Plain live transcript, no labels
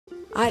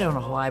I don't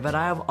know why, but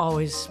I've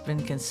always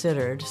been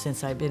considered,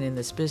 since I've been in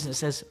this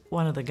business, as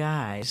one of the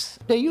guys.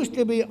 There used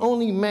to be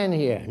only men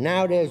here.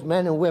 Now there's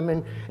men and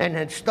women, and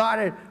it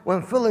started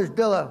when Phyllis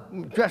Diller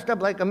dressed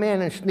up like a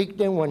man and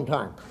sneaked in one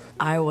time.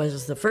 I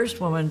was the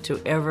first woman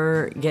to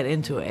ever get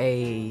into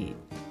a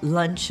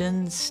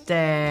luncheon,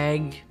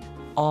 stag,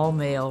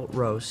 all-male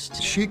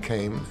roast. She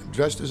came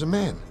dressed as a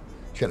man.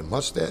 She had a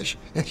mustache,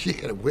 and she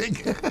had a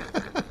wig.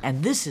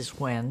 And this is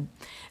when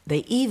they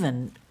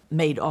even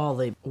made all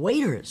the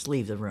waiters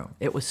leave the room.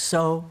 It was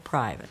so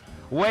private.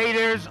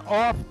 Waiters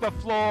off the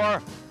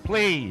floor,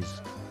 please.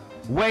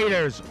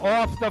 Waiters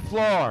off the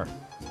floor.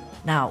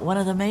 Now, one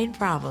of the main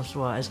problems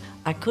was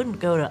I couldn't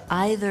go to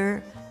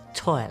either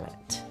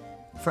toilet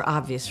for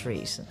obvious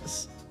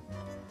reasons.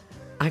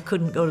 I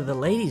couldn't go to the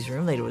ladies'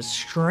 room. They would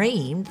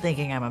scream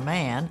thinking I'm a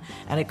man,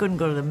 and I couldn't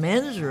go to the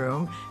men's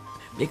room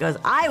because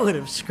I would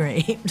have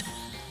screamed.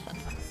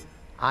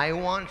 I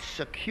want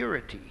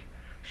security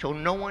so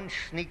no one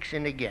sneaks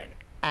in again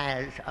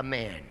as a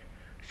man.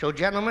 So,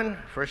 gentlemen,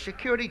 for a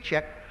security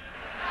check,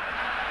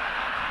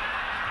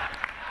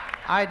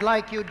 I'd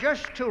like you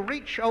just to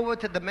reach over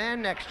to the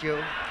man next to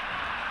you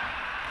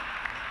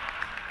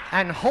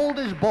and hold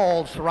his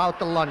balls throughout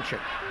the luncheon.